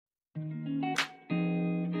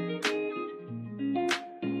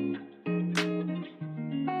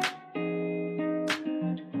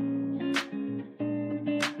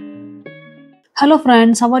Hello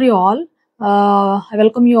friends, how are you all? I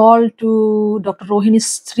welcome you all to Dr. Rohini's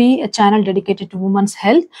Sthree, a channel dedicated to women's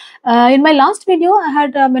health. In my last video, I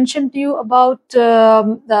had mentioned to you about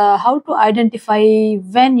how to identify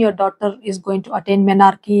when your daughter is going to attain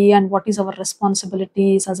menarche and what is our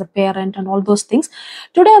responsibilities as a parent and all those things.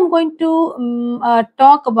 Today, I'm going to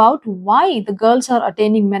talk about why the girls are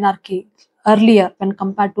attaining menarche earlier when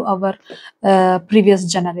compared to our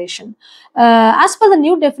previous generation. As per the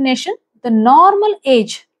new definition, the normal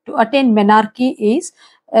age to attain menarche is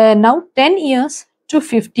now 10 years to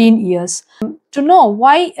 15 years. To know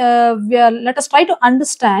why, let us try to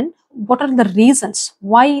understand what are the reasons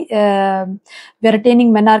why we are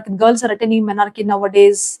attaining menarche, girls are attaining menarche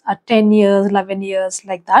nowadays at 10 years, 11 years,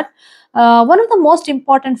 like that. One of the most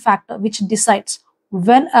important factor which decides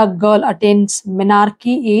when a girl attains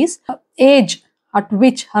menarche is age at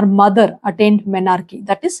which her mother attained menarche.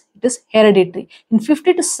 That is, it is hereditary. In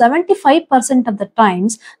 50 to 75% of the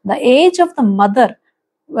times, the age of the mother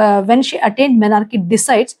when she attained menarche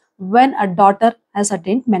decides when a daughter has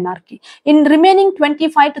attained menarche. In remaining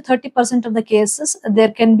 25 to 30% of the cases,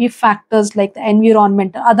 there can be factors like the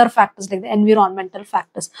environmental, other factors like the environmental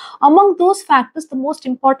factors. Among those factors, the most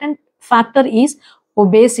important factor is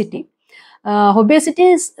obesity. Obesity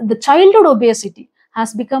is the childhood obesity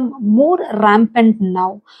has become more rampant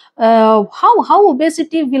now. How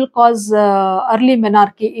obesity will cause early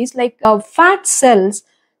menarche is like fat cells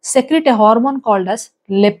secrete a hormone called as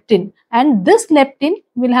leptin, and this leptin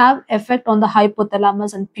will have effect on the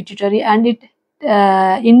hypothalamus and pituitary, and it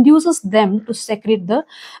induces them to secrete the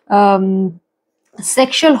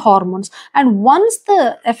sexual hormones. And once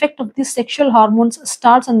the effect of these sexual hormones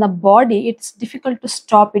starts on the body, it's difficult to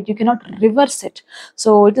stop it. You cannot reverse it.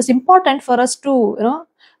 So it is important for us to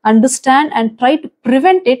understand and try to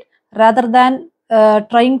prevent it rather than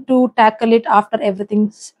trying to tackle it after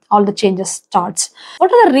everything, all the changes starts.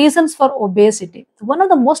 What are the reasons for obesity? One of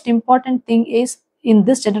the most important thing is in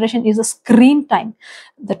this generation is the screen time,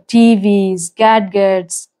 the TVs,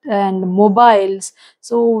 gadgets and mobiles.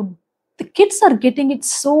 So the kids are getting it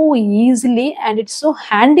so easily and it's so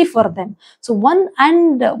handy for them. So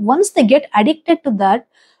once they get addicted to that,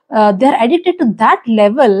 they're addicted to that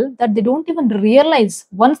level that they don't even realize.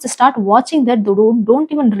 Once they start watching that, they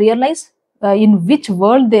don't even realize in which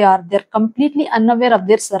world they are. They're completely unaware of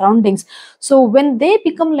their surroundings. So when they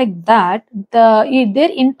become like that,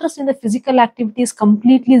 their interest in the physical activity is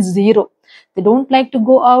completely zero. They don't like to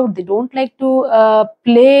go out, they don't like to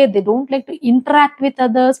play, they don't like to interact with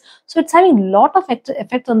others. So it's having a lot of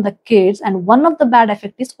effects on the kids, and one of the bad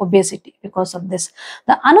effects is obesity because of this.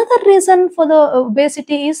 The another reason for the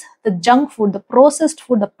obesity is the junk food, the processed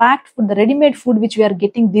food, the packed food, the ready-made food which we are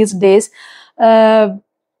getting these days.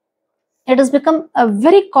 It has become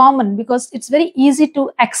very common because it's very easy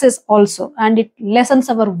to access also, and it lessens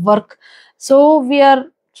our work. So we are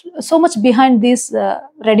so much behind this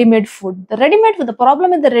ready-made food. The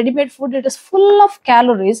problem with the ready-made food, it is full of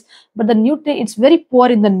calories, but it's very poor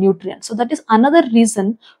in the nutrients. So that is another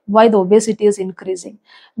reason why the obesity is increasing.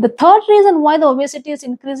 The third reason why the obesity is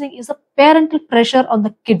increasing is the parental pressure on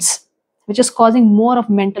the kids, which is causing more of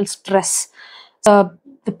mental stress. The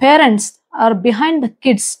parents are behind the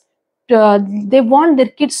kids. They want their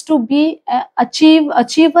kids to be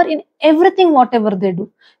achiever in everything whatever they do,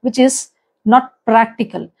 which is not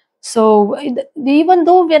practical. So even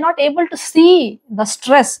though we are not able to see the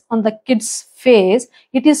stress on the kids face,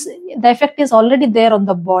 the effect is already there on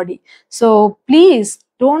the body. So please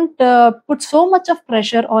don't put so much of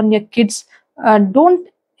pressure on your kids. Don't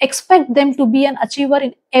expect them to be an achiever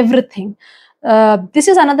in everything. This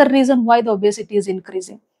is another reason why the obesity is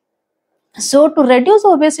increasing. So to reduce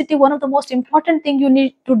obesity, one of the most important thing you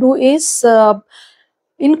need to do is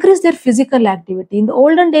increase their physical activity. In the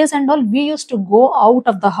olden days and all, we used to go out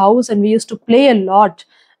of the house and we used to play a lot,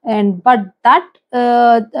 but that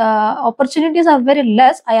opportunities are very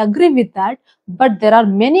less. I agree with that, but there are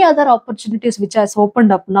many other opportunities which has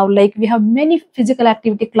opened up now. Like we have many physical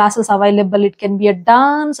activity classes available. It can be a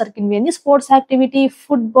dance, or it can be any sports activity,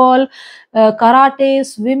 football, karate,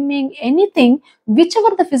 swimming, anything.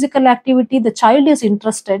 Whichever the physical activity the child is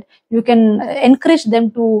interested, you can encourage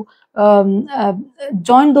them to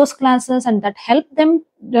join those classes, and that help them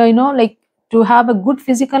like to have a good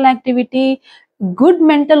physical activity, good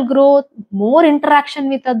mental growth, more interaction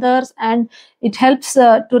with others, and it helps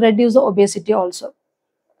to reduce the obesity also.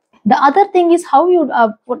 The other thing is how you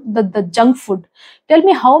put the junk food. Tell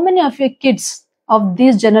me how many of your kids of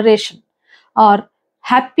this generation are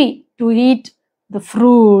happy to eat the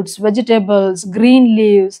fruits, vegetables, green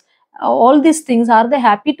leaves, all these things. Are they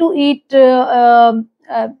happy to eat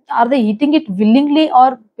are they eating it willingly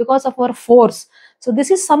or because of our force? So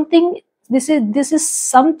this is something, this is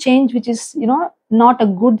some change which is, not a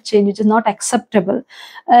good change, which is not acceptable.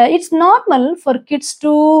 It's normal for kids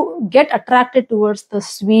to get attracted towards the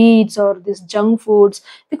sweets or these junk foods,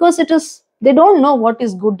 because they don't know what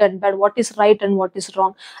is good and bad, what is right and what is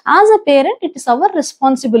wrong. As a parent, it is our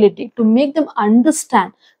responsibility to make them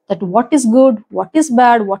understand that what is good, what is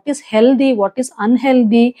bad, what is healthy, what is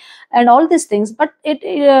unhealthy, and all these things. But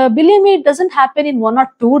believe me, it doesn't happen in 1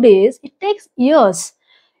 or 2 days. It takes years.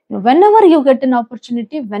 Whenever you get an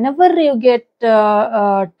opportunity, whenever you get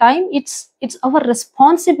time, it's our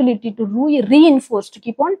responsibility to reinforce, to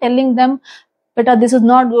keep on telling them, beta, this is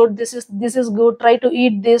not good, this is good, try to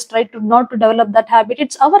eat this, try to not to develop that habit.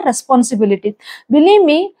 It's our responsibility. Believe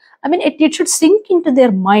me, I mean, it should sink into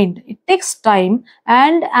their mind. It takes time,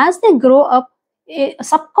 and as they grow up,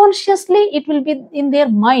 subconsciously it will be in their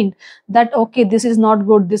mind that okay, this is not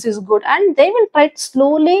good, this is good, and they will try to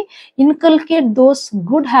slowly inculcate those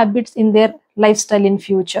good habits in their lifestyle in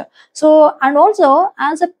future. So, and also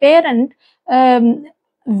as a parent,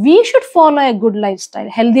 we should follow a good lifestyle,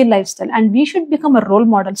 healthy lifestyle, and we should become a role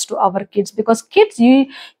models to our kids, because kids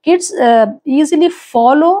easily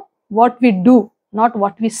follow what we do, not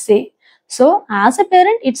what we say. So as a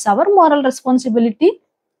parent, it's our moral responsibility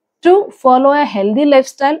to follow a healthy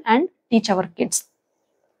lifestyle and teach our kids.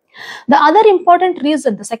 The other important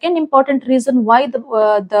reason, the second important reason why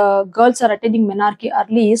the girls are attaining menarche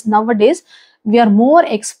early is, nowadays we are more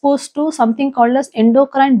exposed to something called as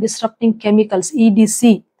endocrine disrupting chemicals,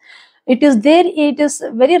 EDC. It is there, it is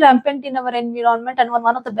very rampant in our environment, and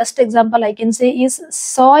one of the best example I can say is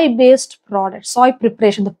soy-based products, soy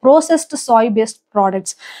preparation, the processed soy-based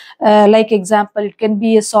products. Like example, it can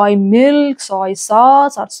be a soy milk, soy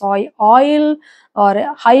sauce, or soy oil,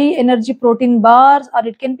 or high energy protein bars, or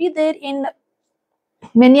it can be there in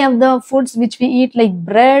many of the foods which we eat, like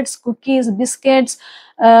breads, cookies, biscuits.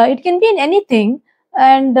 It can be in anything.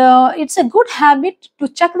 And it's a good habit to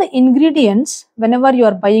check the ingredients whenever you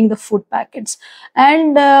are buying the food packets.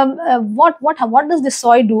 And what does the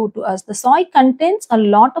soy do to us? The soy contains a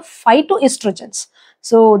lot of phytoestrogens.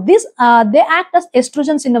 So this they act as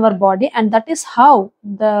estrogens in our body, and that is how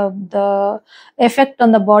the effect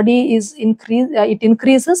on the body is it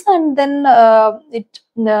increases, and then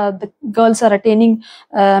the girls are attaining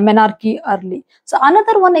menarche early. So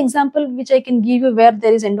another one example which I can give you where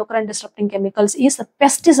there is endocrine disrupting chemicals is the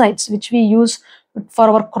pesticides which we use for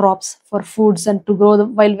our crops, for foods, and to grow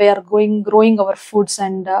while we are growing our foods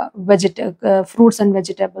and fruits and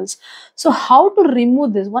vegetables. So how to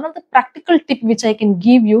remove this? One of the practical tip which I can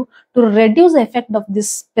give you to reduce the effect of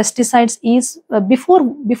these pesticides is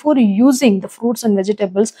before using the fruits and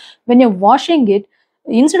vegetables, when you're washing it,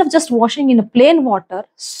 instead of just washing in a plain water,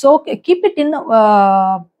 keep it in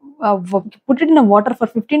put it in a water for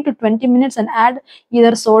 15 to 20 minutes and add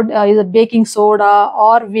either baking soda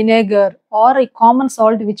or vinegar or a common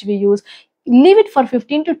salt which we use. Leave it for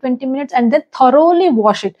 15 to 20 minutes and then thoroughly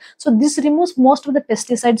wash it. So this removes most of the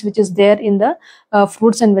pesticides which is there in the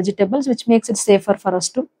fruits and vegetables, which makes it safer for us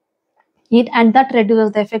to eat, and that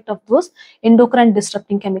reduces the effect of those endocrine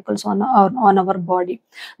disrupting chemicals on our body.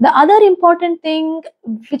 The other important thing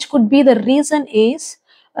which could be the reason is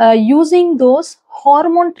using those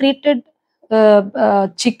hormone treated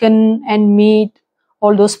chicken and meat,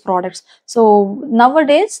 all those products. So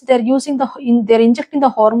nowadays they're injecting the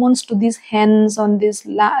hormones to these hens on these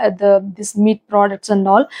meat products and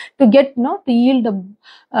all, to get to yield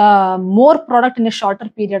more product in a shorter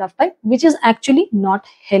period of time, which is actually not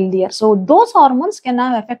healthier. So those hormones can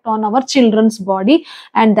have effect on our children's body,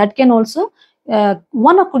 and that can also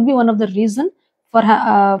could be one of the reason for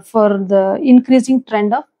the increasing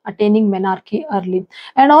trend of attaining menarche early.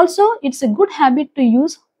 And also it's a good habit to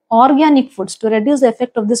use organic foods to reduce the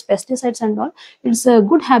effect of these pesticides and all. It's a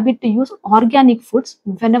good habit to use organic foods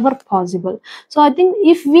whenever possible. So I think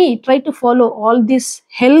if we try to follow all these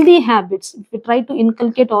healthy habits, if we try to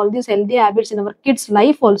inculcate all these healthy habits in our kids'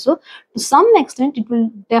 life also, to some extent it will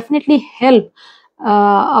definitely help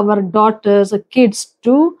our daughters or kids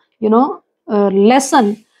to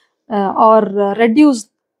lessen or reduce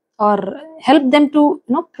or help them to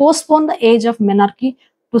postpone the age of menarche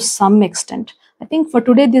to some extent. I think for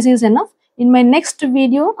today this is enough. In my next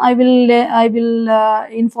video, I will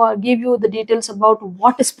give you the details about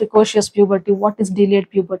what is precocious puberty, what is delayed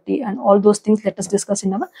puberty, and all those things. Let us discuss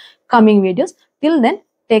in our coming videos. Till then,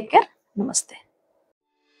 take care. Namaste.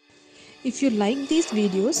 If you like these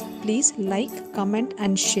videos, please like, comment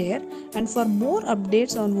and share. And for more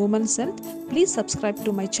updates on women's health, please subscribe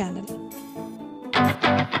to my channel.